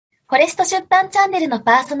フォレスト出版チャンネルの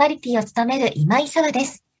パーソナリティを務める今井沙和で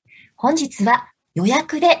す。本日は予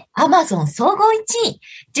約で Amazon 総合1位、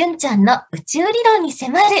純ちゃんの宇宙理論に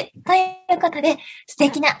迫るということで、素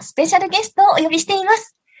敵なスペシャルゲストをお呼びしていま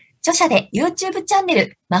す。著者で YouTube チャンネ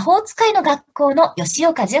ル魔法使いの学校の吉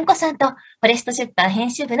岡純子さんと、フォレスト出版編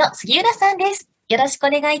集部の杉浦さんです。よろしくお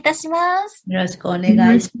願いいたします。よろしくお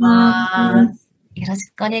願いします。よろし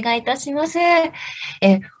くお願いいたします。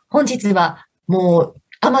本日はもう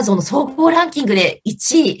Amazon の総合ランキングで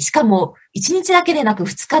1位、しかも1日だけでなく2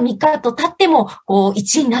日3日と経っても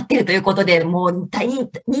1位になっているということで、もう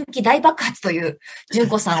人気大爆発という純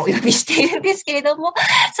子さんをお呼びしているんですけれども、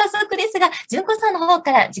早速ですが、純子さんの方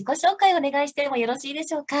から自己紹介をお願いしてもよろしいで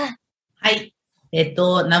しょうか。はい。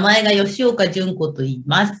名前が吉岡純子と言い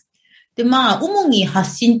ます。で、主に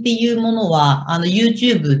発信っていうものは、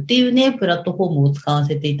YouTube っていうね、プラットフォームを使わ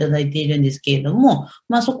せていただいているんですけれども、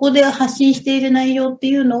そこで発信している内容って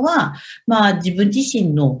いうのは、自分自身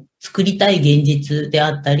の作りたい現実であ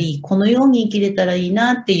ったり、このように生きれたらいい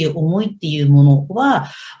なっていう思いっていうもの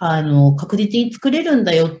は、確実に作れるん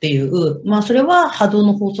だよっていう、それは波動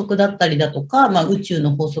の法則だったりだとか、宇宙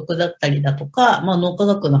の法則だったりだとか、脳科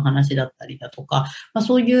学の話だったりだとか、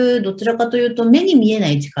そういうどちらかというと目に見えな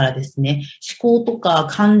い力ですね。思考とか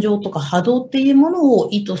感情とか波動っていうものを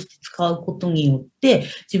意図して使うことによって、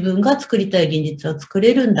自分が作りたい現実は作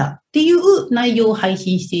れるんだっていう内容を配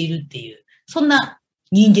信しているっていう、そんな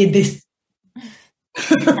人間です。あ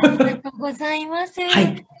りがとうございます。は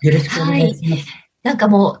い。よろしくお願いします。なんか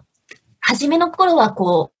もう、初めの頃は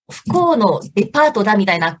不幸のデパートだみ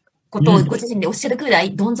たいなことをご自身でおっしゃるくら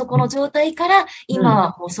い、どん底の状態から、今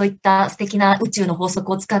はもうそういった素敵な宇宙の法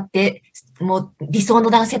則を使って、もう理想の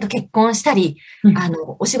男性と結婚したり、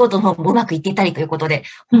お仕事の方もうまくいっていたりということで、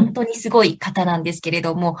本当にすごい方なんですけれ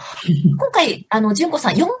ども、今回、純子さ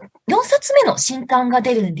ん4冊目の新刊が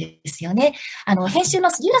出るんですよね。編集の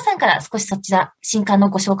杉浦さんから少しそちら、新刊の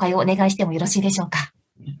ご紹介をお願いしてもよろしいでしょうか。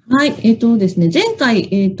はい。ですね、前回、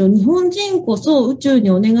日本人こそ宇宙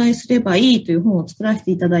にお願いすればいいという本を作らせ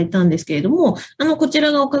ていただいたんですけれども、こち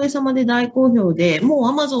らがおかげさまで大好評で、もう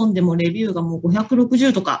Amazon でもレビューがもう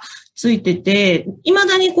560とかついてて、未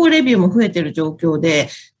だにレビューも増えてる状況で、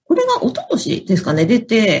これが一昨年ですかね、出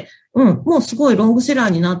て、もうすごいロングセラー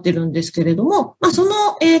になってるんですけれども、その、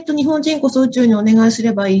日本人こそ宇宙にお願いす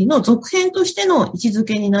ればいいの続編としての位置づ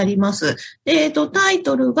けになります。で、タイ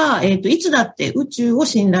トルが、いつだって宇宙を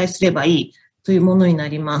信頼すればいいというものにな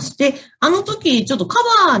ります。で、時、ちょっとカ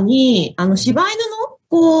バーに、柴犬の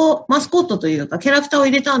マスコットというか、キャラクターを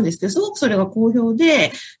入れたんですけど、すごくそれが好評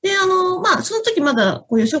で、で、その時まだ、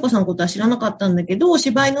吉岡さんのことは知らなかったんだけど、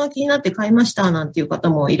柴犬が気になって買いました、なんていう方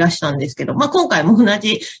もいらしたんですけど、今回も同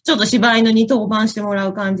じ、ちょっと柴犬に当番してもら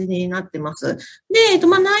う感じになってます。で、内容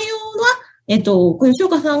は、吉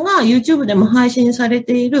岡さんが YouTube でも配信され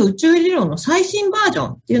ている宇宙理論の最新バージョ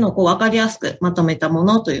ンっていうのをわかりやすくまとめたも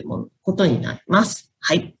のということになります。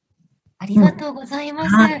はい。ありがとうございま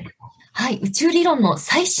す。はい、宇宙理論の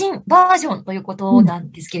最新バージョンということな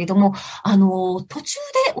んですけれども、途中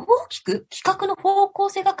で大きく企画の方向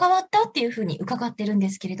性が変わったっていうふうに伺ってるんで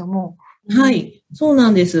すけれども。はい、そう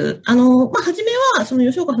なんです。初めは、その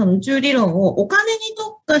吉岡さんの宇宙理論をお金に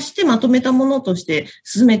特化してまとめたものとして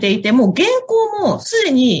進めていて、もう原稿もす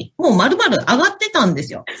でにもう丸々上がってたんで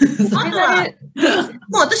すよ。あとは、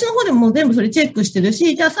もう私の方でも全部それチェックしてる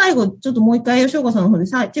し、じゃあ最後ちょっともう一回吉岡さんの方で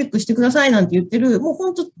チェックしてくださいなんて言ってる、もう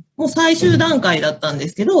本当、もう最終段階だったんで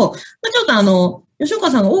すけど、ちょっと吉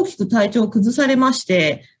岡さんが大きく体調を崩されまし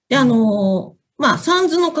て、で、三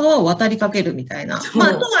途の川を渡りかけるみたいな。と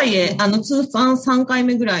はいえ、通算3回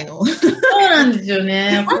目ぐらいの。そうなんですよ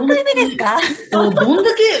ね。3回目ですか？どんだ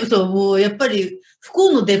け、もうやっぱり、不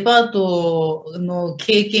幸のデパートの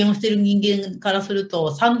経験をしている人間からする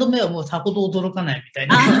と、3度目はもうさほど驚かないみたい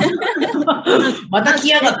な。また来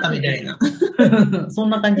やがったみたいな。そん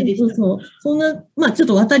な感じでした。そんな、ちょっ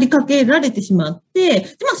と渡りかけられてしまって、で、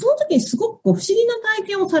その時にすごく不思議な体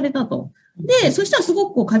験をされたと。で、そしたらす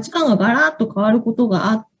ごく価値観がガラッと変わること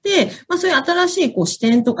があって、そういう新しい視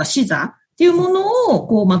点とか視座っていうもの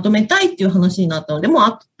をまとめたいっていう話になったので、も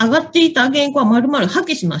う上がっていた原稿は丸々破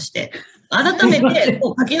棄しまして、改めて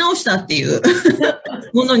書き直したっていう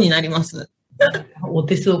ものになります。お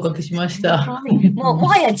手数をおかけしました。も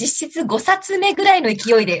はや実質5冊目ぐらいの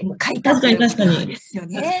勢いで書いたっていうことですよ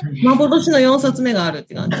ね。幻の4冊目があるっ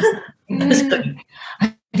て感じです。確かに。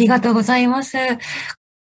ありがとうございます。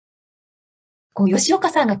吉岡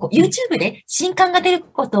さんがYouTube で新刊が出る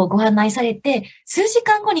ことをご案内されて、数時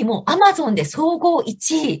間後にもう Amazon で総合1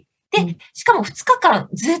位。で、しかも2日間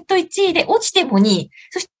ずっと1位で落ちても2位。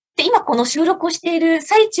そしで、今この収録をしている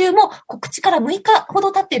最中も告知から6日ほ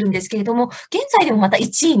ど経ってるんですけれども、現在でもまた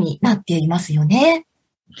1位になっていますよね。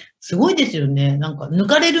すごいですよね。なんか、抜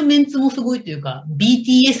かれるメンツもすごいというか、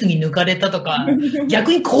BTS に抜かれたとか、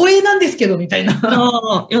逆に光栄なんですけど、みたいな。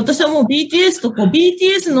私はもう BTS と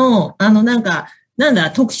BTS の、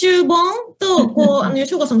特集本と、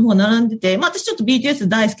吉岡さんの方が並んでて、私ちょっと BTS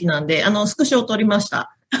大好きなんで、スクショを撮りまし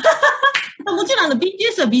た。もちろん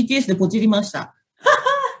BTS は BTS でポチりました。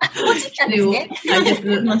ポチったんですね。解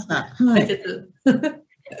説。ました。はい。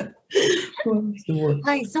すごい。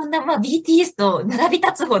はい、そんな、BTS と並び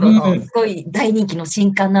立つほどのすごい大人気の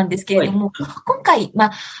新刊なんですけれども、今回、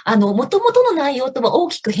元々の内容とは大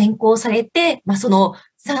きく変更されて、その、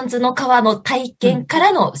三途の川の体験か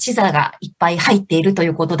らの視座がいっぱい入っているとい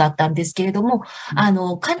うことだったんですけれども、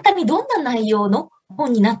簡単にどんな内容の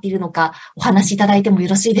本になっているのかお話しいただいてもよ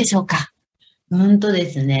ろしいでしょうか。で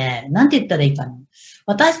すね。なんて言ったらいいかな。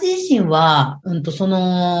私自身は、三途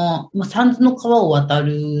の川を渡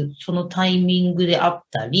る、そのタイミングであっ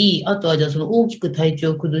たり、あとはじゃあその大きく体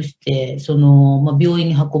調を崩して、病院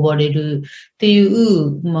に運ばれるってい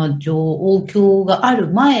う、状況がある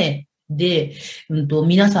前で、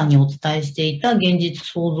皆さんにお伝えしていた現実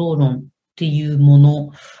創造論っていうも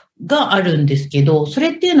のがあるんですけど、そ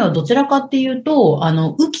れっていうのはどちらかっていうと、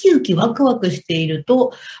ウキウキワクワクしている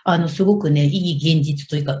と、すごくね、いい現実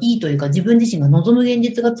というか、いいというか、自分自身が望む現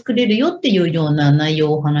実が作れるよっていうような内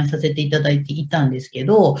容をお話しさせていただいていたんですけ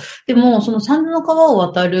ど、でも、その三途の川を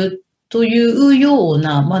渡るというよう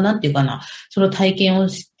な、なんていうかな、その体験を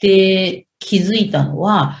して気づいたの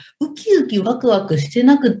は、ウキウキワクワクして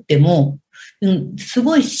なくっても、す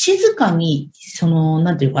ごい静かに、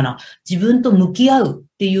なんていうかな、自分と向き合う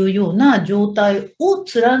っていうような状態を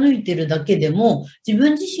貫いてるだけでも、自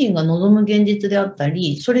分自身が望む現実であった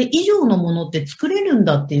り、それ以上のものって作れるん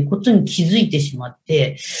だっていうことに気づいてしまっ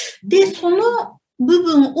て、で、その部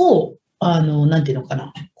分を、なんていうのか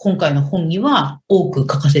な、今回の本には多く書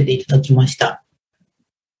かせていただきました。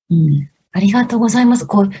ありがとうございます。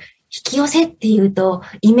引き寄せっていうと、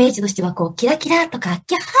イメージとしてはキラキラとか、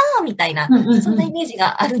キャッハーみたいな、そんなイメージ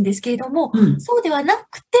があるんですけれども、そうではな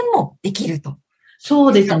くてもできると。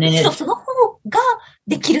そうですね。むしろその方が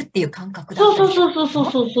できるっていう感覚だった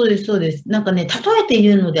そうです。なんかね、例えて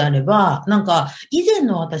言うのであれば、なんか、以前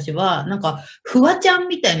の私は、なんか、フワちゃん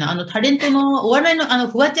みたいな、タレントの、お笑いの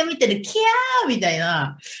フワちゃんみたいな、キャーみたい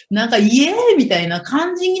な、なんか、イエーイみたいな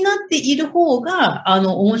感じになっている方が、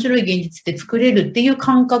面白い現実って作れるっていう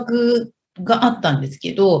感覚があったんです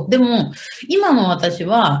けど、でも、今の私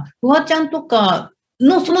は、フワちゃんとか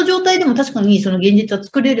のその状態でも確かにその現実は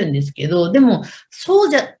作れるんですけど、でも、そう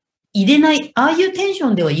じゃ、入れない、ああいうテンシ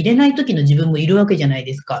ョンでは入れない時の自分もいるわけじゃない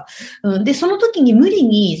ですか。で、その時に無理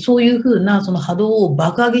にそういう風なその波動を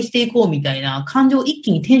爆上げしていこうみたいな、感情を一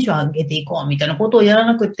気にテンション上げていこうみたいなことをやら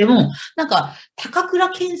なくても、なんか、高倉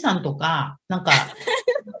健さんとか、なんか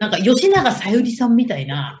吉永小百合さんみたい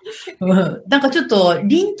な、なんかちょっと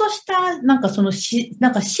凛とした、なんかな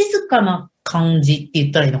んか静かな感じって言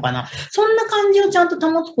ったらいいのかな。そんな感じをちゃんと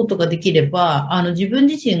保つことができれば、自分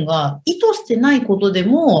自身が意図してないことで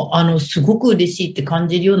も、すごく嬉しいって感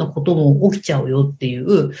じるようなことも起きちゃうよってい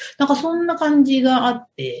う、なんかそんな感じがあっ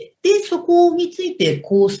て、で、そこについて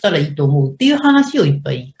こうしたらいいと思うっていう話をいっ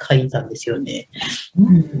ぱい書いたんですよね。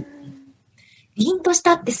凛とし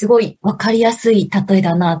たってすごい分かりやすい例え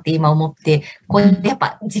だなって今思って、やっ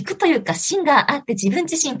ぱ軸というか芯があって自分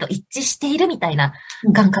自身と一致しているみたいな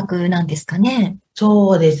感覚なんですかね。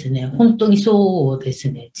そうですね。本当にそうです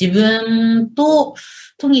ね。自分と、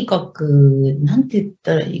とにかく、なんて言っ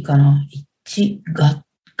たらいいかな。合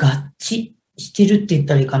致してるって言っ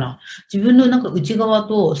たらいいかな。自分のなんか内側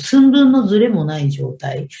と寸分のズレもない状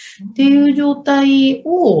態っていう状態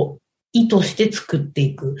を意図して作って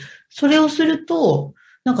いく。それをすると、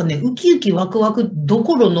なんかね、ウキウキワクワクど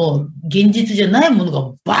ころの現実じゃないもの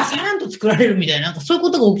がバサーンと作られるみたいな、なんかそういうこ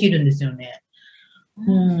とが起きるんですよね。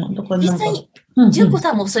だから実際に、純子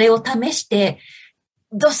さんもそれを試して、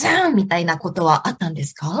ドサーンみたいなことはあったんで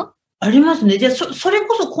すか？ありますね。じゃあ、それ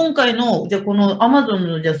こそ今回の、じゃあこの Amazon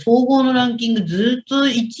のじゃあ総合のランキングずっと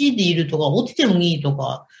1位でいるとか、落ちてもいいと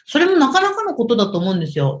か、それもなかなかのことだと思うんで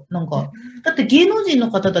すよ。なんか、だって芸能人の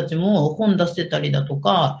方たちも本出してたりだと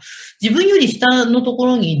か、自分より下のとこ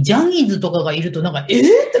ろにジャニーズとかがいるとなんか、って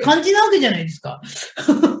感じなわけじゃないですか。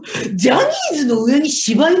ジャニーズの上に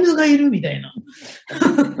柴犬がいるみたいな。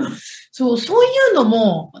そういうの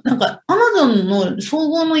も、なんか Amazon の総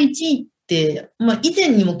合の1位っ以前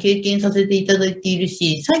にも経験させていただいている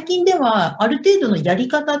し、最近ではある程度のやり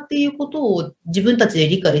方っていうことを自分たちで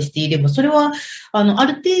理解していれば、それは、あ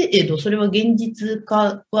る程度、それは現実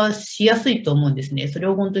化はしやすいと思うんですね。それ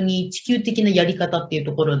を本当に地球的なやり方っていう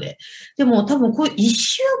ところで。でも多分こういう1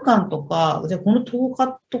週間とか、じゃあこの10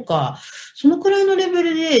日とか、そのくらいのレベ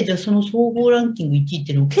ルで、じゃあその総合ランキング1位っ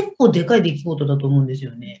ていうのも結構でかい出来事だと思うんです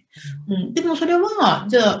よね。でもそれは、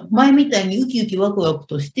じゃあ前みたいにウキウキワクワク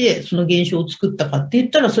としてその現象を作ったかって言っ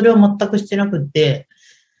たらそれは全くしてなくって、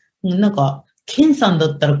なんか、ケンさんだ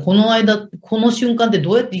ったらこの瞬間って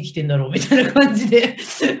どうやって生きてんだろうみたいな感じで、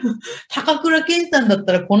高倉健さんだっ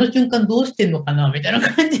たらこの瞬間どうしてんのかなみたいな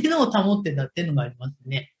感じのを保ってたっていうのがあります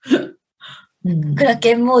ね。クラ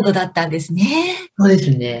ケンモードだったんですね。そうで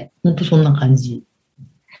すね。本当そんな感じ。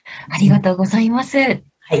ありがとうございます。は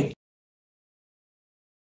い。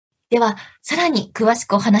では、さらに詳し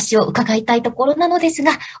くお話を伺いたいところなのです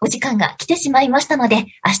が、お時間が来てしまいましたので、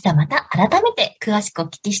明日また改めて詳しくお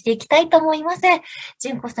聞きしていきたいと思います。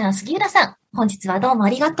純子さん、杉浦さん、本日はどうもあ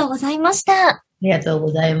りがとうございました。ありがとう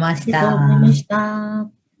ございました。ありがとうございました。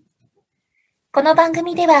この番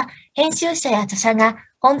組では、編集者や著者が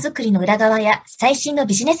本作りの裏側や最新の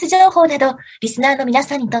ビジネス情報など、リスナーの皆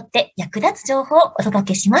さんにとって役立つ情報をお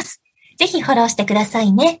届けします。ぜひフォローしてくださ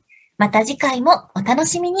いね。また次回もお楽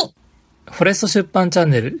しみに。フォレスト出版チャ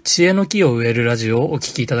ンネル、知恵の木を植えるラジオをお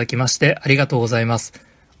聞きいただきましてありがとうございます。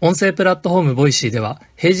音声プラットフォームVoicyでは、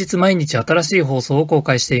平日毎日新しい放送を公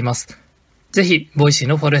開しています。ぜひ、Voicy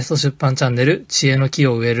のフォレスト出版チャンネル、知恵の木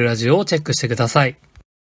を植えるラジオをチェックしてください。